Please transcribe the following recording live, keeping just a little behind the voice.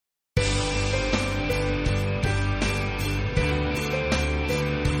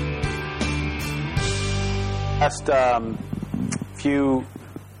Last few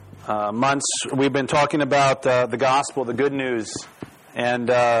months, we've been talking about the gospel, the good news, and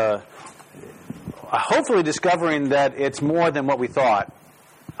hopefully discovering that it's more than what we thought.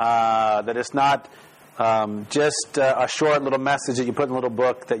 That it's not just a short little message that you put in a little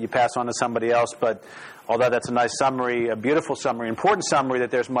book that you pass on to somebody else, but although that's a nice summary, a beautiful summary, important summary,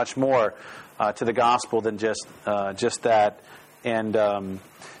 that there's much more to the gospel than just that. And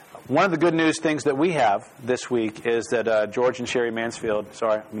one of the good news things that we have this week is that George and Sherry Mansfield,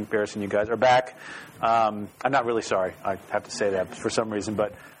 sorry, I'm embarrassing you guys, are back. I'm not really sorry. I have to say that for some reason,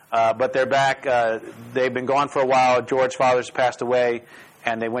 but they're back. They've been gone for a while. George's father's passed away,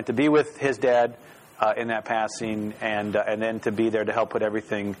 and they went to be with his dad in that passing, and then to be there to help put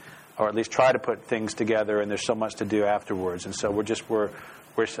everything, or at least try to put things together. And there's so much to do afterwards. And so we're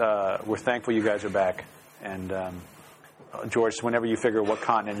thankful you guys are back. And George, whenever you figure what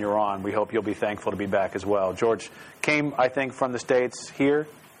continent you're on, we hope you'll be thankful to be back as well. George came, I think, from the States here,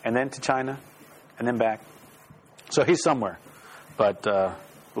 and then to China, and then back. So he's somewhere. But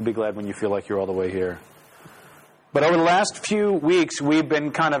we'll be glad when you feel like you're all the way here. But over the last few weeks, we've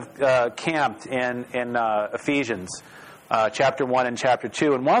been kind of camped in Ephesians, chapter 1 and chapter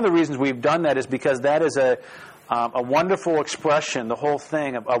 2. And one of the reasons we've done that is because that is a wonderful expression, the whole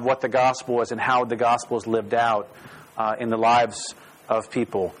thing of what the gospel is and how the gospel is lived out in the lives of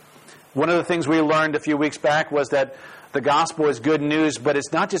people. One of the things we learned a few weeks back was that the gospel is good news, but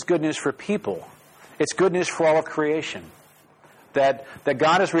it's not just good news for people. It's good news for all of creation. That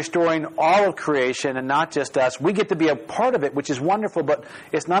God is restoring all of creation and not just us. We get to be a part of it, which is wonderful, but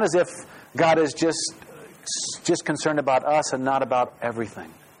it's not as if God is just concerned about us and not about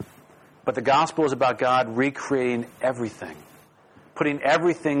everything. But the gospel is about God recreating everything, putting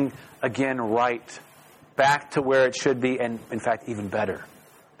everything again right, back to where it should be, and in fact even better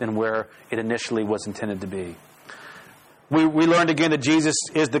than where it initially was intended to be. We learned again that Jesus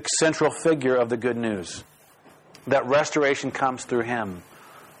is the central figure of the good news. That restoration comes through Him.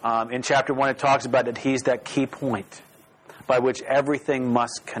 In chapter 1 it talks about that He's that key point by which everything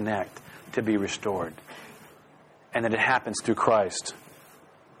must connect to be restored. And that it happens through Christ.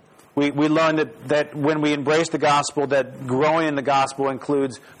 We learned that when we embrace the gospel, that growing in the gospel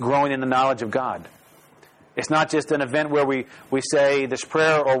includes growing in the knowledge of God. It's not just an event where we say this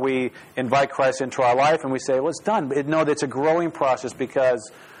prayer or we invite Christ into our life and we say, well, it's done. No, it's a growing process,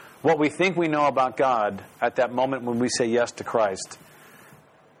 because what we think we know about God at that moment when we say yes to Christ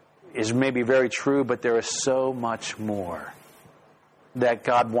is maybe very true, but there is so much more that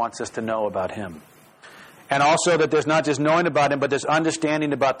God wants us to know about Him. And also that there's not just knowing about Him, but there's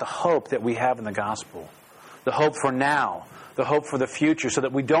understanding about the hope that we have in the gospel. The hope for now, the hope for the future, so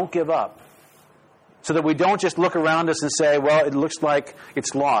that we don't give up. So that we don't just look around us and say, well, it looks like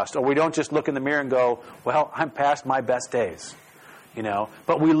it's lost. Or we don't just look in the mirror and go, well, I'm past my best days. You know,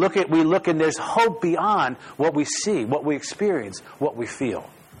 but we look and there's hope beyond what we see, what we experience, what we feel.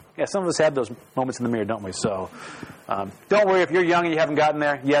 Yeah, some of us have those moments in the mirror, don't we? So don't worry if you're young and you haven't gotten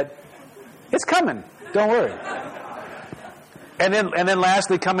there yet. It's coming. Don't worry. And then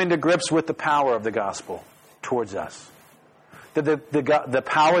lastly, coming to grips with the power of the gospel towards us. The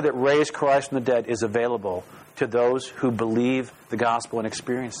power that raised Christ from the dead is available to those who believe the gospel and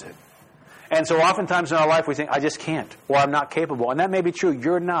experience it. And so oftentimes in our life we think, I just can't, or I'm not capable. And that may be true.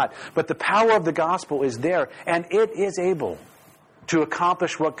 You're not. But the power of the gospel is there, and it is able to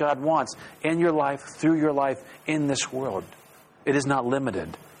accomplish what God wants in your life, through your life, in this world. It is not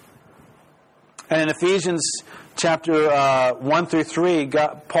limited. And in Ephesians chapter 1 through 3,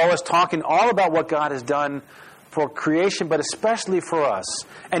 Paul is talking all about what God has done for creation, but especially for us.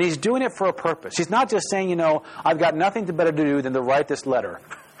 And he's doing it for a purpose. He's not just saying, I've got nothing better to do than to write this letter.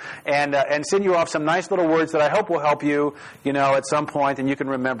 And send you off some nice little words that I hope will help you, at some point, and you can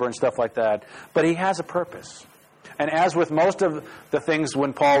remember and stuff like that. But he has a purpose. And as with most of the things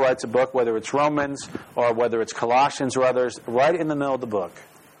when Paul writes a book, whether it's Romans or whether it's Colossians or others, right in the middle of the book,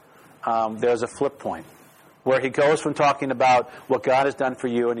 there's a flip point where he goes from talking about what God has done for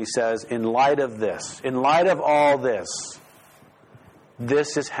you, and he says, in light of this, in light of all this,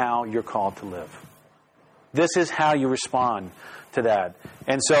 this is how you're called to live. This is how you respond to that.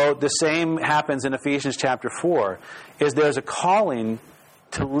 And so the same happens in Ephesians chapter 4, is there's a calling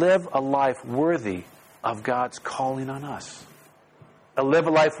to live a life worthy of God's calling on us. Live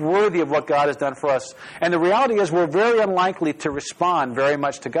a life worthy of what God has done for us. And the reality is we're very unlikely to respond very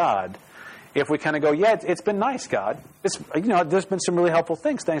much to God if we kind of go, yeah, it's been nice, God. There's been some really helpful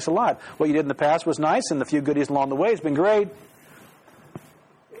things. Thanks a lot. What you did in the past was nice, and the few goodies along the way has been great.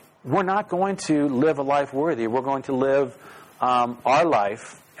 We're not going to live a life worthy. We're going to live our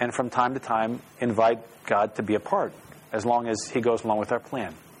life and from time to time invite God to be a part, as long as he goes along with our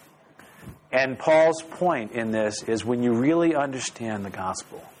plan. And Paul's point in this is when you really understand the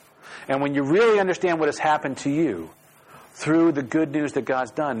gospel, and when you really understand what has happened to you through the good news that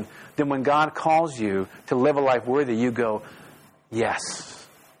God's done, then when God calls you to live a life worthy, you go, yes,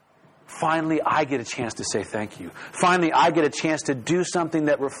 finally I get a chance to say thank you. Finally I get a chance to do something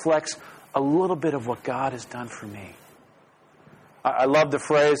that reflects a little bit of what God has done for me. I love the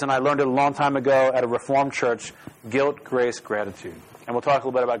phrase, and I learned it a long time ago at a Reformed church, guilt, grace, gratitude. And we'll talk a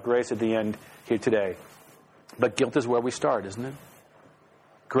little bit about grace at the end here today. But guilt is where we start, isn't it?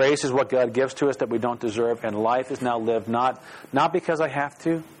 Grace is what God gives to us that we don't deserve, and life is now lived not because I have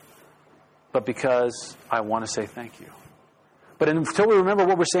to, but because I want to say thank you. But until we remember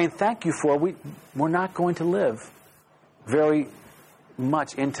what we're saying thank you for, we're not going to live very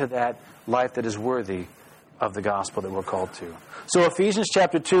much into that life that is worthy of the gospel that we're called to. So Ephesians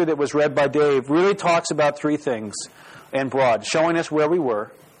chapter 2 that was read by Dave really talks about three things in broad. Showing us where we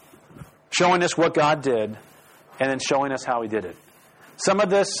were, showing us what God did, and then showing us how he did it. Some of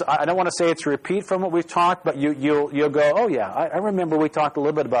this, I don't want to say it's a repeat from what we've talked, but you'll go, oh yeah, I remember we talked a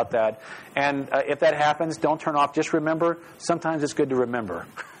little bit about that. And if that happens, don't turn off. Just remember, sometimes it's good to remember,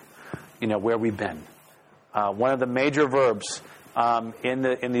 where we've been. One of the major verbs in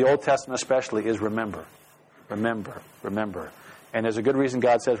the Old Testament especially is remember. Remember, remember. And there's a good reason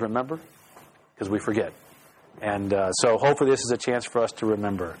God says remember, because we forget. And so hopefully this is a chance for us to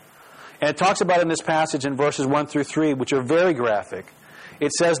remember. And it talks about in this passage in verses 1 through 3, which are very graphic.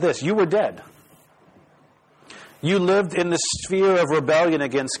 It says this, you were dead. You lived in the sphere of rebellion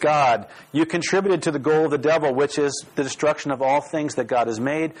against God. You contributed to the goal of the devil, which is the destruction of all things that God has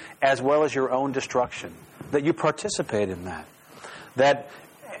made, as well as your own destruction. That you participate in that. That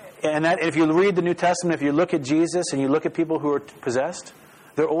if you read the New Testament, if you look at Jesus and you look at people who are possessed,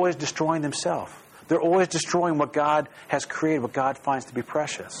 they're always destroying themselves. They're always destroying what God has created, what God finds to be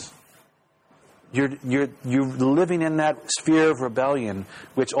precious. You're living in that sphere of rebellion,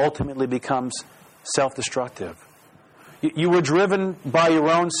 which ultimately becomes self-destructive. You were driven by your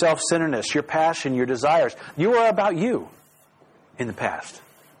own self-centeredness, your passion, your desires. You were about you in the past.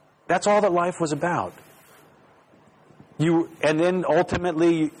 That's all that life was about. And then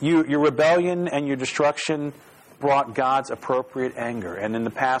ultimately, your rebellion and your destruction brought God's appropriate anger. And in the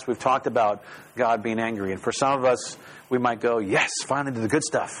past, we've talked about God being angry. And for some of us, we might go, yes, finally to the good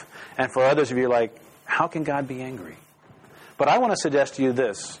stuff. And for others of you, like, how can God be angry? But I want to suggest to you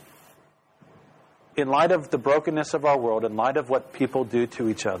this. In light of the brokenness of our world, in light of what people do to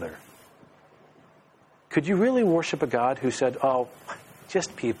each other, could you really worship a God who said, oh,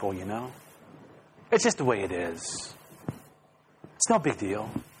 just people, It's just the way it is. It's no big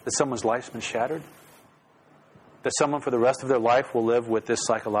deal that someone's life's been shattered. That someone for the rest of their life will live with this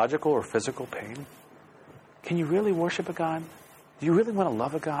psychological or physical pain. Can you really worship a God? Do you really want to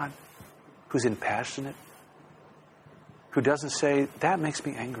love a God who's impassionate? Who doesn't say, that makes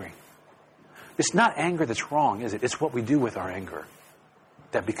me angry? It's not anger that's wrong, is it? It's what we do with our anger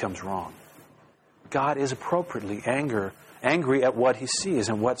that becomes wrong. God is appropriately angry at what he sees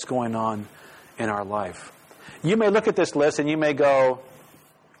and what's going on in our life. You may look at this list and you may go,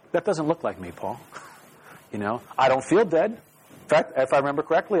 that doesn't look like me, Paul. I don't feel dead. In fact, if I remember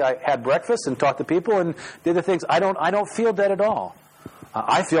correctly, I had breakfast and talked to people and did the things. I don't feel dead at all.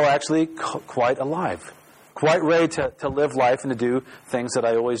 I feel actually quite alive, quite ready to live life and to do things that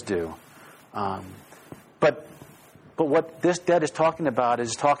I always do. But what this death is talking about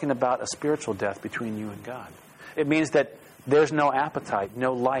a spiritual death between you and God. It means that there's no appetite,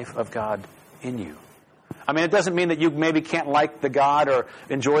 no life of God in you. I mean, it doesn't mean that you maybe can't like the God or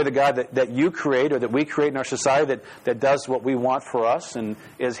enjoy the God that you create or that we create in our society that does what we want for us and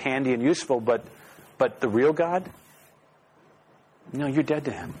is handy and useful. But the real God, you're dead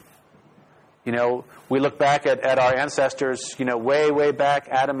to him. We look back at our ancestors, way back,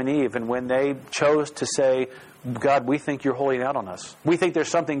 Adam and Eve, and when they chose to say, God, we think you're holding out on us. We think there's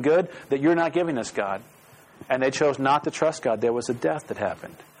something good that you're not giving us, God. And they chose not to trust God. There was a death that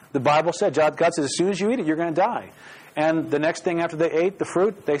happened. The Bible said, God says, as soon as you eat it, you're going to die. And the next thing after they ate the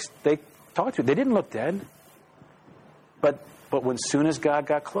fruit, they talked to it. They didn't look dead. But when soon as God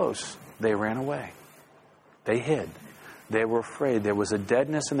got close, they ran away. They hid. They were afraid. There was a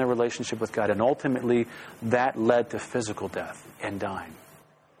deadness in their relationship with God. And ultimately, that led to physical death and dying.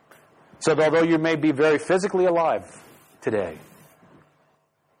 So although you may be very physically alive today,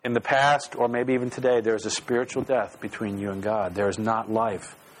 in the past or maybe even today, there is a spiritual death between you and God. There is not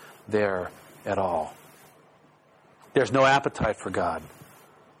life there at all. There's no appetite for God.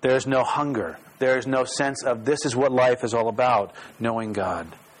 There's no hunger. There is no sense of this is what life is all about, knowing God.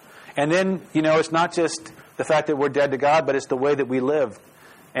 And then, it's not just the fact that we're dead to God, but it's the way that we live.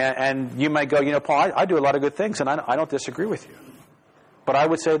 And you might go, Paul, I do a lot of good things, and I don't disagree with you. But I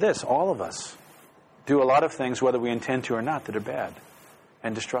would say this, all of us do a lot of things, whether we intend to or not, that are bad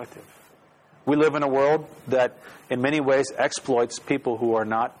and destructive. We live in a world that, in many ways, exploits people who are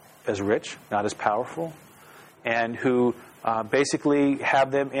not as rich, not as powerful, and who basically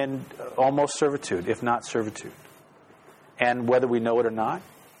have them in almost servitude, if not servitude. And whether we know it or not,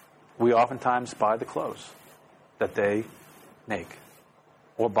 we oftentimes buy the clothes that they make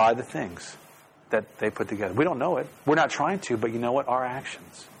or buy the things that they put together. We don't know it. We're not trying to, but you know what? Our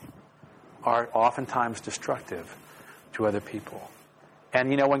actions are oftentimes destructive to other people. And,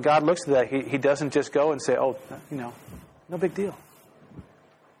 when God looks at that, He doesn't just go and say, oh, no big deal.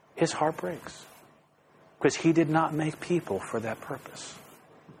 His heart breaks. Because He did not make people for that purpose.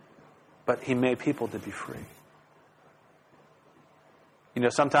 But He made people to be free.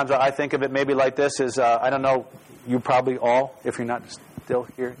 Sometimes I think of it maybe like this is, I don't know, you probably all, if you're not still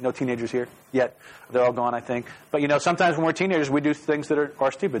here, no teenagers here yet. They're all gone, I think. But, sometimes when we're teenagers, we do things that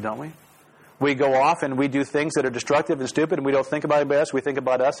are stupid, don't we? We go off and we do things that are destructive and stupid, and we don't think about anybody else, we think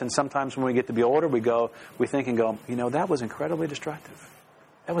about us. And sometimes when we get to be older, we think and go, that was incredibly destructive.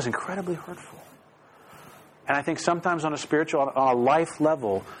 That was incredibly hurtful. And I think sometimes on a spiritual, on a life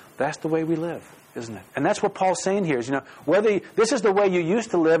level, that's the way we live, isn't it? And that's what Paul's saying here is, whether this is the way you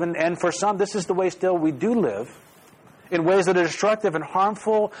used to live, and for some, this is the way still we do live, in ways that are destructive and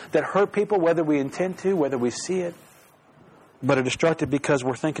harmful, that hurt people, whether we intend to, whether we see it, but are destructive because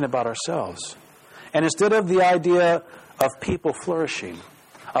we're thinking about ourselves. And instead of the idea of people flourishing,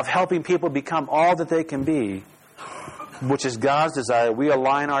 of helping people become all that they can be, which is God's desire, we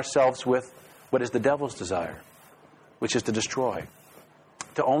align ourselves with what is the devil's desire, which is to destroy.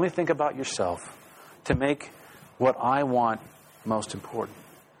 To only think about yourself, to make what I want most important.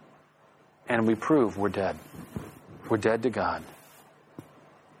 And we prove we're dead. We're dead to God.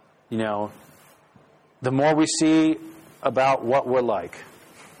 The more we see about what we're like,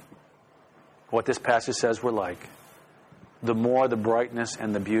 what this passage says we're like, the more the brightness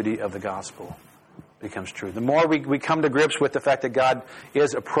and the beauty of the gospel becomes true. The more we come to grips with the fact that God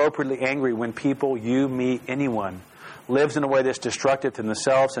is appropriately angry when people, you, me, anyone, lives in a way that's destructive to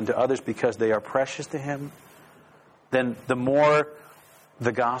themselves and to others because they are precious to Him, then the more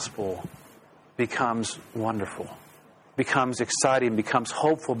the gospel becomes wonderful, becomes exciting, becomes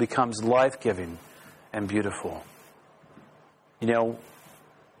hopeful, becomes life-giving and beautiful.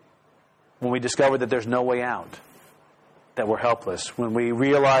 When we discover that there's no way out, that we're helpless, when we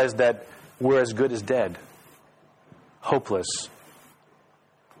realize that we're as good as dead, hopeless,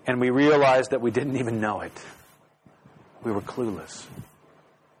 and we realize that we didn't even know it, we were clueless,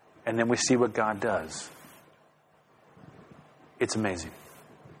 and then we see what God does, it's amazing.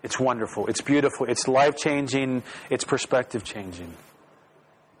 It's wonderful. It's beautiful. It's life-changing. It's perspective-changing.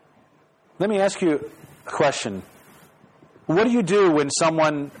 Let me ask you a question. What do you do when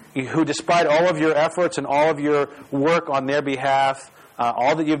someone who, despite all of your efforts and all of your work on their behalf,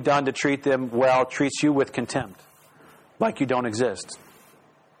 all that you've done to treat them well, treats you with contempt, like you don't exist?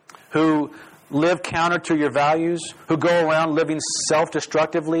 Who live counter to your values, who go around living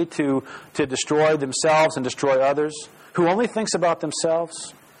self-destructively to destroy themselves and destroy others, who only thinks about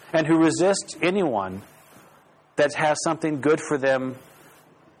themselves, and who resists anyone that has something good for them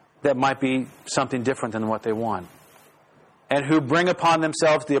that might be something different than what they want, and who bring upon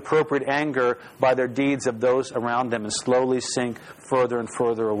themselves the appropriate anger by their deeds of those around them and slowly sink further and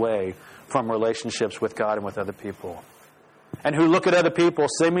further away from relationships with God and with other people, and who look at other people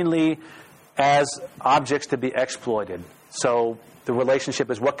seemingly as objects to be exploited. So the relationship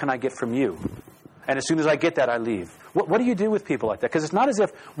is, what can I get from you? And as soon as I get that, I leave. What do you do with people like that? Because it's not as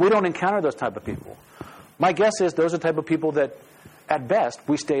if we don't encounter those type of people. My guess is those are the type of people that, at best,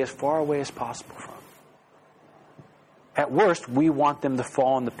 we stay as far away as possible from. At worst, we want them to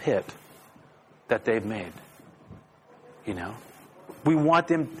fall in the pit that they've made. We want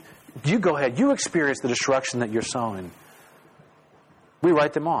them, you go ahead, you experience the destruction that you're sowing. We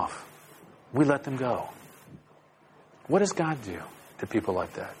write them off. We let them go. What does God do to people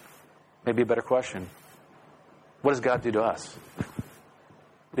like that? Maybe a better question. What does God do to us?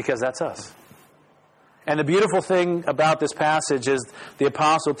 Because that's us. And the beautiful thing about this passage is the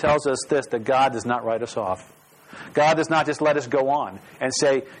apostle tells us this, that God does not write us off. God does not just let us go on and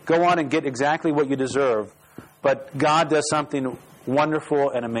say, go on and get exactly what you deserve. But God does something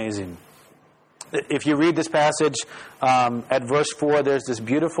wonderful and amazing. If you read this passage, at verse 4, there's this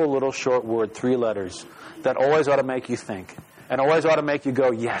beautiful little short word, 3 letters, that always ought to make you think. And always ought to make you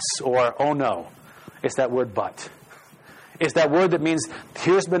go, yes, or oh no. It's that word but. It's that word that means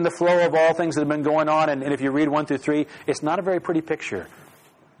here's been the flow of all things that have been going on. And if you read 1 through 3, it's not a very pretty picture.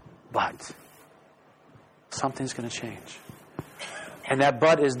 But something's going to change. And that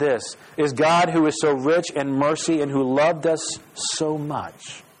but is this, is God who is so rich in mercy and who loved us so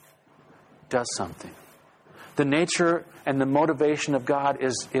much does something. The nature and the motivation of God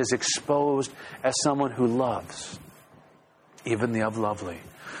is exposed as someone who loves, even the unlovely.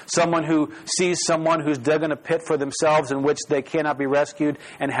 Someone who sees someone who's dug in a pit for themselves in which they cannot be rescued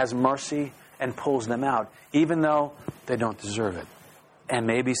and has mercy and pulls them out, even though they don't deserve it. And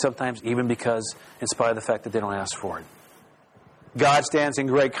maybe sometimes even because, in spite of the fact that they don't ask for it. God stands in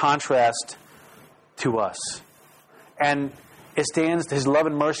great contrast to us. And it stands, His love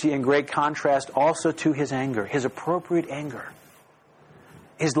and mercy, in great contrast also to His anger, His appropriate anger.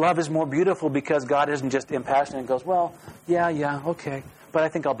 His love is more beautiful because God isn't just impassioned and goes, well, yeah, okay, but I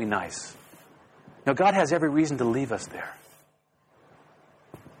think I'll be nice. No, God has every reason to leave us there.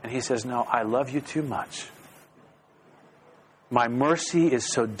 And He says, no, I love you too much. My mercy is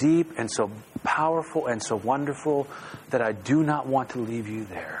so deep and so powerful and so wonderful that I do not want to leave you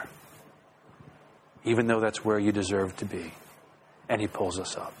there, even though that's where you deserve to be. And He pulls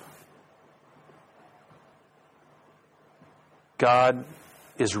us up. God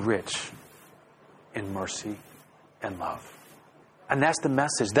is rich in mercy and love. And that's the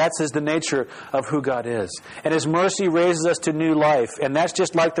message. That's the nature of who God is. And His mercy raises us to new life. And that's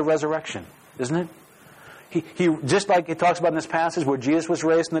just like the resurrection, isn't it? He just like it talks about in this passage where Jesus was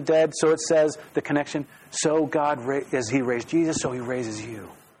raised from the dead, so it says the connection. So God, as He raised Jesus, so He raises you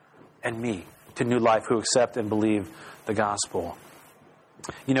and me to new life who accept and believe the gospel.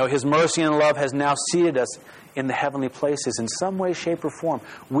 You know, His mercy and love has now seated us in the heavenly places in some way, shape, or form.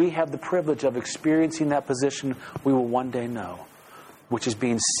 We have the privilege of experiencing that position we will one day know, which is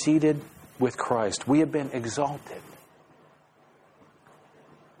being seated with Christ. We have been exalted.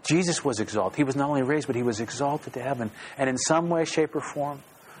 Jesus was exalted. He was not only raised, but He was exalted to heaven. And in some way, shape, or form,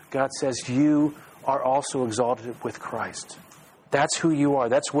 God says, you are also exalted with Christ. That's who you are.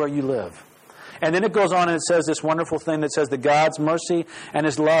 That's where you live. And then it goes on and it says this wonderful thing that says that God's mercy and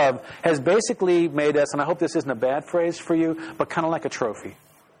His love has basically made us, and I hope this isn't a bad phrase for you, but kind of like a trophy.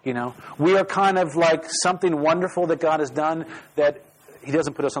 You know, we are kind of like something wonderful that God has done that He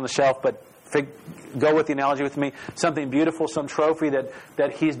doesn't put us on the shelf, but go with the analogy with me. Something beautiful, some trophy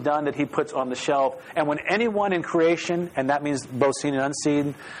that He's done that He puts on the shelf. And when anyone in creation, and that means both seen and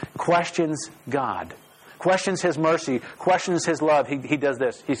unseen, questions God, questions His mercy, questions His love, He does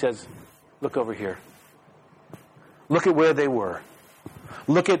this. He says, look over here. Look at where they were.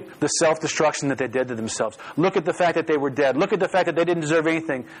 Look at the self-destruction that they did to themselves. Look at the fact that they were dead. Look at the fact that they didn't deserve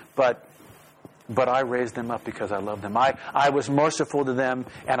anything, but I raised them up because I loved them. I was merciful to them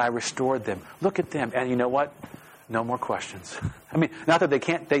and I restored them. Look at them. And you know what? No more questions. I mean, not that they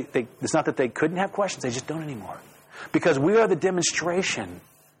can't, it's not that they couldn't have questions, they just don't anymore. Because we are the demonstration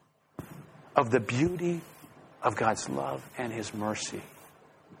of the beauty of God's love and His mercy,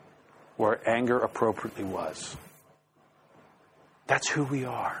 where anger appropriately was. That's who we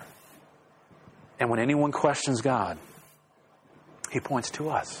are. And when anyone questions God, He points to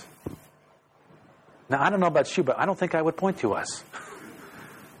us. Now, I don't know about you, but I don't think I would point to us.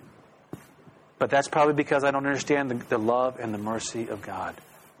 But that's probably because I don't understand the love and the mercy of God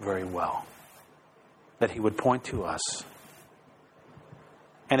very well. That He would point to us.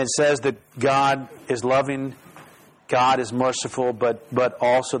 And it says that God is loving, God is merciful, but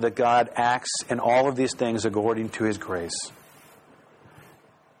also that God acts in all of these things according to His grace.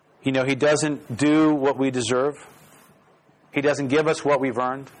 You know, He doesn't do what we deserve. He doesn't give us what we've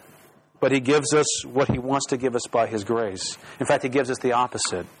earned. But He gives us what He wants to give us by His grace. In fact, He gives us the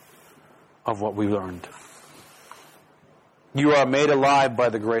opposite of what we learned. You are made alive by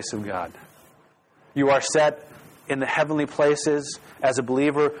the grace of God. You are set in the heavenly places as a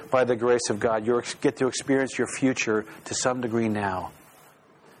believer by the grace of God. You get to experience your future to some degree now.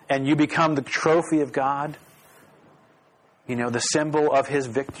 And you become the trophy of God. You know, the symbol of His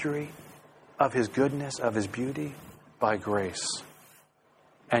victory, of His goodness, of His beauty, by grace.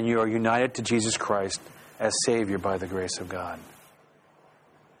 And you are united to Jesus Christ as Savior by the grace of God.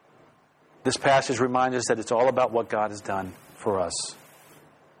 This passage reminds us that it's all about what God has done for us.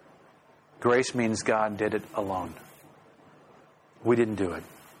 Grace means God did it alone. We didn't do it.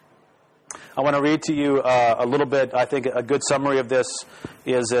 I want to read to you a little bit. I think a good summary of this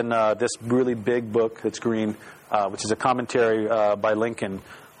is in this really big book that's green, which is a commentary by Lincoln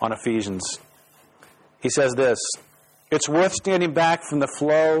on Ephesians. He says this: it's worth standing back from the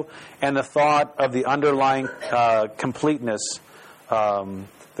flow and the thought of the underlying completeness of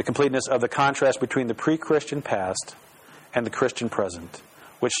the contrast between the pre-Christian past and the Christian present,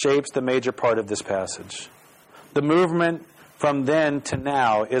 which shapes the major part of this passage. The movement from then to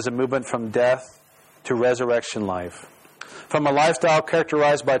now is a movement from death to resurrection life. From a lifestyle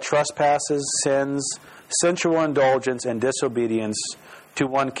characterized by trespasses, sins, sensual indulgence, and disobedience to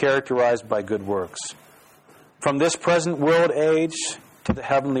one characterized by good works. From this present world age to the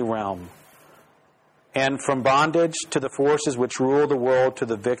heavenly realm. And from bondage to the forces which rule the world to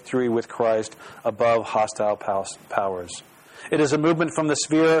the victory with Christ above hostile powers. It is a movement from the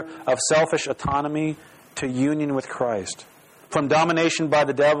sphere of selfish autonomy to union with Christ. From domination by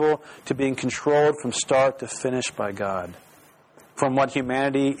the devil to being controlled from start to finish by God. From what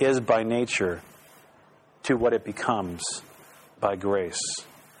humanity is by nature to what it becomes by grace.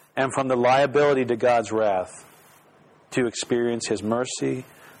 And from the liability to God's wrath to experience His mercy,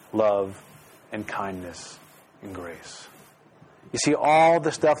 love, and kindness and grace. You see, all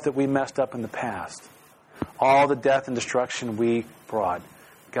the stuff that we messed up in the past, all the death and destruction we brought,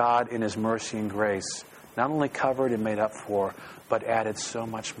 God in His mercy and grace not only covered and made up for, but added so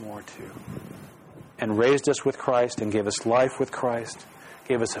much more to. And raised us with Christ and gave us life with Christ,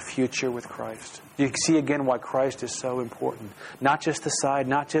 gave us a future with Christ. You can see again why Christ is so important. Not just the side,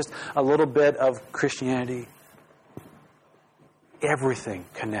 not just a little bit of Christianity. Everything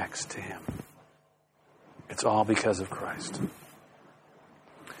connects to Him. It's all because of Christ.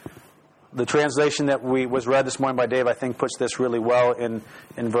 The translation that was read this morning by Dave, I think, puts this really well in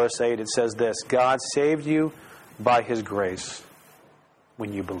verse 8. It says this: God saved you by His grace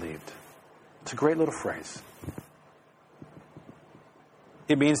when you believed. It's a great little phrase.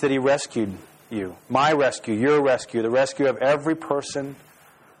 It means that He rescued you. My rescue, your rescue, the rescue of every person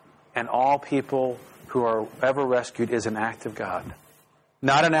and all people who are ever rescued is an act of God.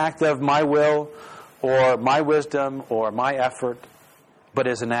 Not an act of my will or my wisdom or my effort, but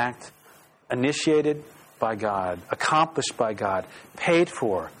is an act initiated by God, accomplished by God, paid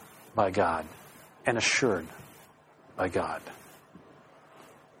for by God, and assured by God.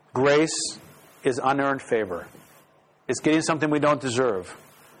 Grace is unearned favor. It's getting something we don't deserve.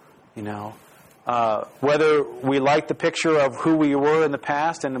 You know, whether we like the picture of who we were in the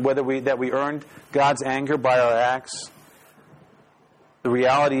past and whether that we earned God's anger by our acts, the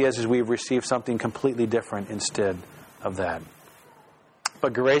reality is we've received something completely different instead of that.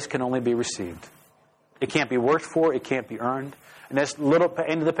 But grace can only be received. It can't be worked for. It can't be earned. And this little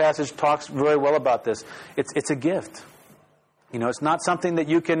end of the passage talks very well about this. It's a gift. You know, it's not something that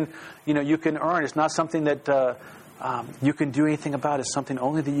you can earn. It's not something that you can do anything about. It's something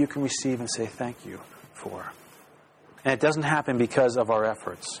only that you can receive and say thank you for. And it doesn't happen because of our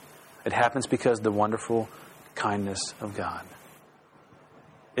efforts. It happens because of the wonderful kindness of God.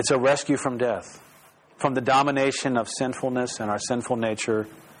 It's a rescue from death, from the domination of sinfulness and our sinful nature,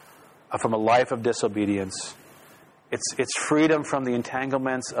 from a life of disobedience. It's freedom from the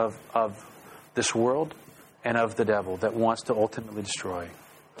entanglements of this world and of the devil that wants to ultimately destroy.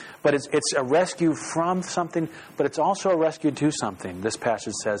 But it's a rescue from something, but it's also a rescue to something, this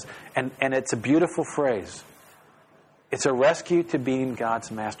passage says. And it's a beautiful phrase. It's a rescue to being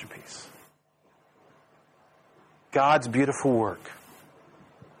God's masterpiece. God's beautiful work.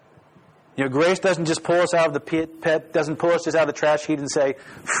 You know, grace doesn't just pull us out of the pit, doesn't pull us just out of the trash heap and say,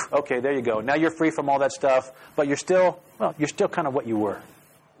 okay, there you go. Now you're free from all that stuff, but you're still kind of what you were.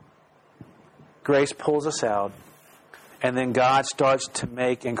 Grace pulls us out, and then God starts to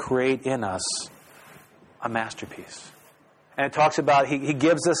make and create in us a masterpiece. And it talks about He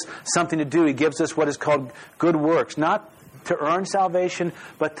gives us something to do. He gives us what is called good works, not to earn salvation,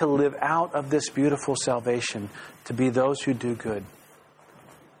 but to live out of this beautiful salvation, to be those who do good.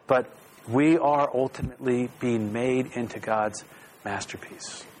 But we are ultimately being made into God's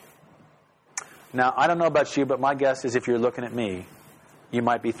masterpiece. Now, I don't know about you, but my guess is if you're looking at me, you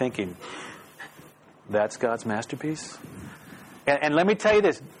might be thinking, that's God's masterpiece? And let me tell you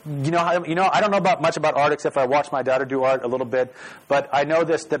this. I don't know much about art except I watch my daughter do art a little bit. But I know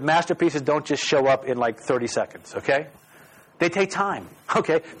this, that masterpieces don't just show up in like 30 seconds, okay? They take time,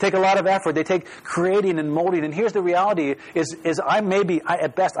 okay? Take a lot of effort. They take creating and molding. And here's the reality is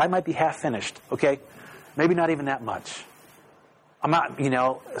at best, I might be half finished, okay? Maybe not even that much. I'm not,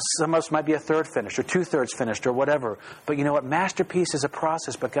 some of us might be a third finished or 2/3 finished or whatever. But you know what? Masterpiece is a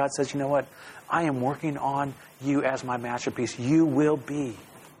process. But God says, you know what? I am working on you as my masterpiece. You will be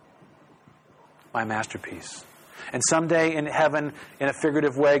my masterpiece. And someday in heaven, in a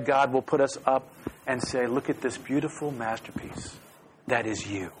figurative way, God will put us up and say, look at this beautiful masterpiece. That is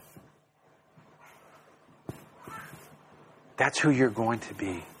you. That's who you're going to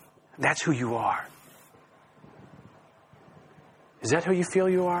be. That's who you are. Is that who you feel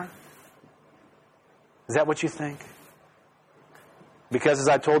you are? Is that what you think? Because as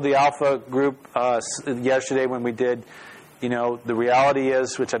I told the Alpha group yesterday when we did, the reality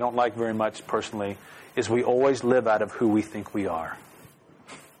is, which I don't like very much personally, is we always live out of who we think we are.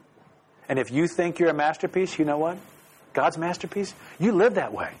 And if you think you're a masterpiece, you know what? God's masterpiece, you live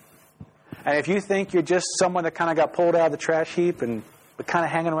that way. And if you think you're just someone that kind of got pulled out of the trash heap and kind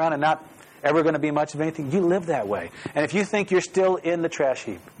of hanging around and not ever going to be much of anything, you live that way. And if you think you're still in the trash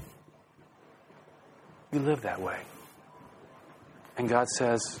heap, you live that way. And God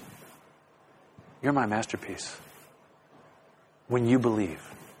says, you're my masterpiece. When you believe.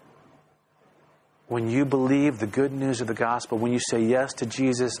 When you believe the good news of the gospel, when you say yes to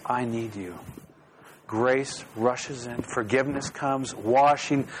Jesus, I need you. Grace rushes in, forgiveness comes,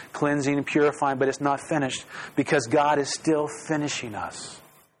 washing, cleansing, and purifying, but it's not finished because God is still finishing us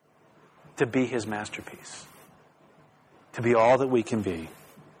to be His masterpiece, to be all that we can be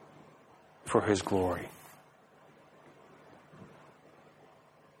for His glory.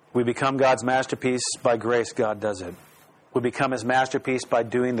 We become God's masterpiece by grace. God does it. We become His masterpiece by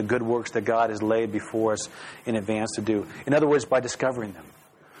doing the good works that God has laid before us in advance to do. In other words, by discovering them.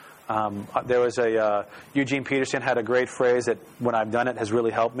 There was Eugene Peterson had a great phrase that when I've done it has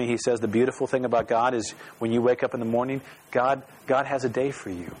really helped me. He says the beautiful thing about God is when you wake up in the morning, God has a day for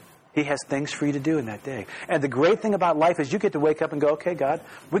you. He has things for you to do in that day. And the great thing about life is you get to wake up and go, okay, God,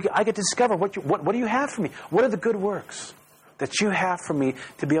 I get to discover what do you have for me? What are the good works that you have for me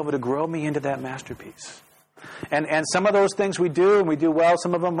to be able to grow me into that masterpiece? And some of those things we do, and we do well.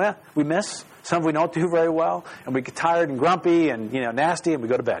 Some of them we miss. Some of them we don't do very well. And we get tired and grumpy and nasty, and we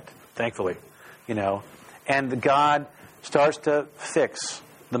go to bed, thankfully. And God starts to fix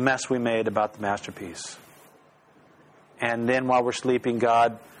the mess we made about the masterpiece. And then while we're sleeping,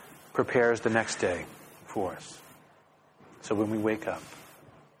 God prepares the next day for us. So when we wake up,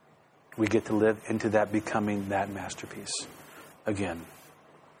 we get to live into that becoming that masterpiece again.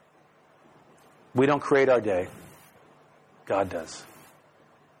 We don't create our day. God does.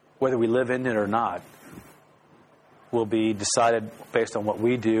 Whether we live in it or not will be decided based on what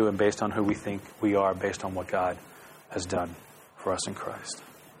we do and based on who we think we are, based on what God has done for us in Christ.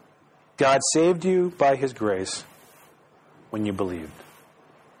 God saved you by His grace when you believed.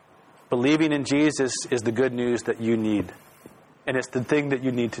 Believing in Jesus is the good news that you need. And it's the thing that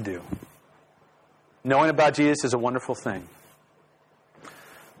you need to do. Knowing about Jesus is a wonderful thing.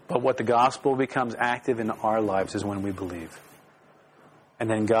 But what the gospel becomes active in our lives is when we believe. And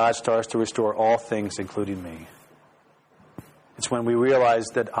then God starts to restore all things, including me. It's when we realize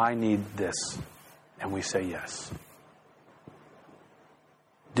that I need this, and we say yes.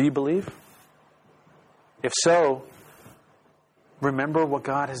 Do you believe? If so, remember what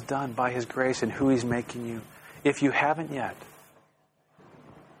God has done by His grace and who He's making you. If you haven't yet,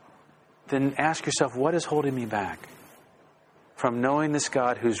 then ask yourself, what is holding me back from knowing this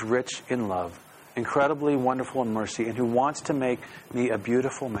God who's rich in love, incredibly wonderful in mercy, and who wants to make me a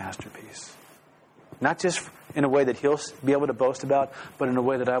beautiful masterpiece? Not just in a way that He'll be able to boast about, but in a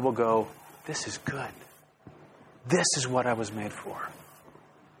way that I will go, this is good. This is what I was made for.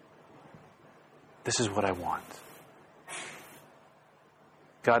 This is what I want.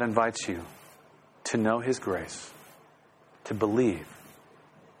 God invites you to know His grace, to believe,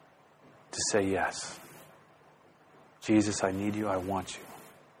 to say yes. Jesus, I need you. I want you.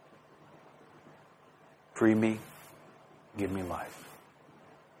 Free me. Give me life.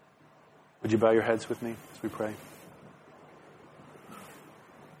 Would you bow your heads with me as we pray?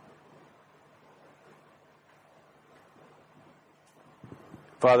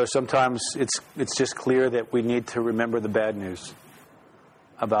 Father, sometimes it's just clear that we need to remember the bad news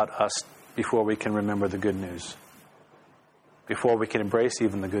about us before we can remember the good news, before we can embrace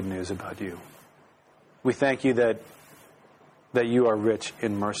even the good news about you. We thank you that you are rich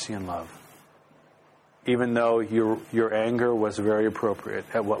in mercy and love, even though your anger was very appropriate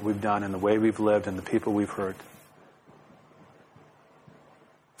at what we've done and the way we've lived and the people we've hurt.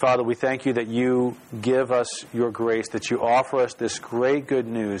 Father, we thank you that you give us your grace, that you offer us this great good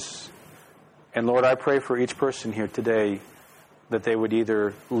news. And Lord, I pray for each person here today that they would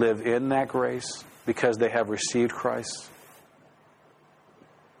either live in that grace because they have received Christ,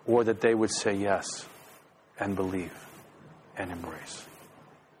 or that they would say yes and believe and embrace.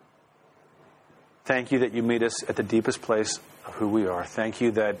 Thank you that you meet us at the deepest place of who we are. Thank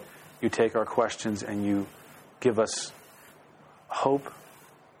you that you take our questions and you give us hope,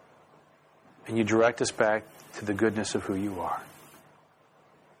 and you direct us back to the goodness of who you are.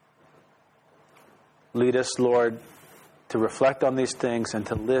 Lead us, Lord, to reflect on these things and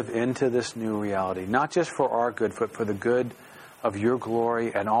to live into this new reality, not just for our good, but for the good of your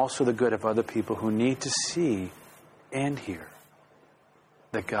glory and also the good of other people who need to see and hear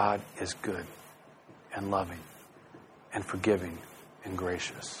that God is good and loving and forgiving and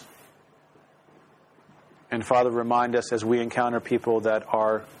gracious. And Father, remind us as we encounter people that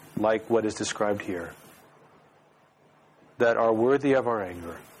are like what is described here, that are worthy of our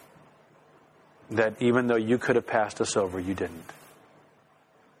anger, that even though you could have passed us over, you didn't.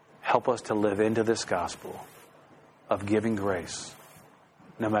 Help us to live into this gospel of giving grace,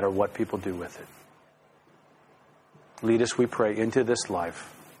 no matter what people do with it. Lead us, we pray, into this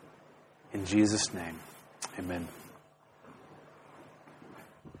life. In Jesus' name, amen.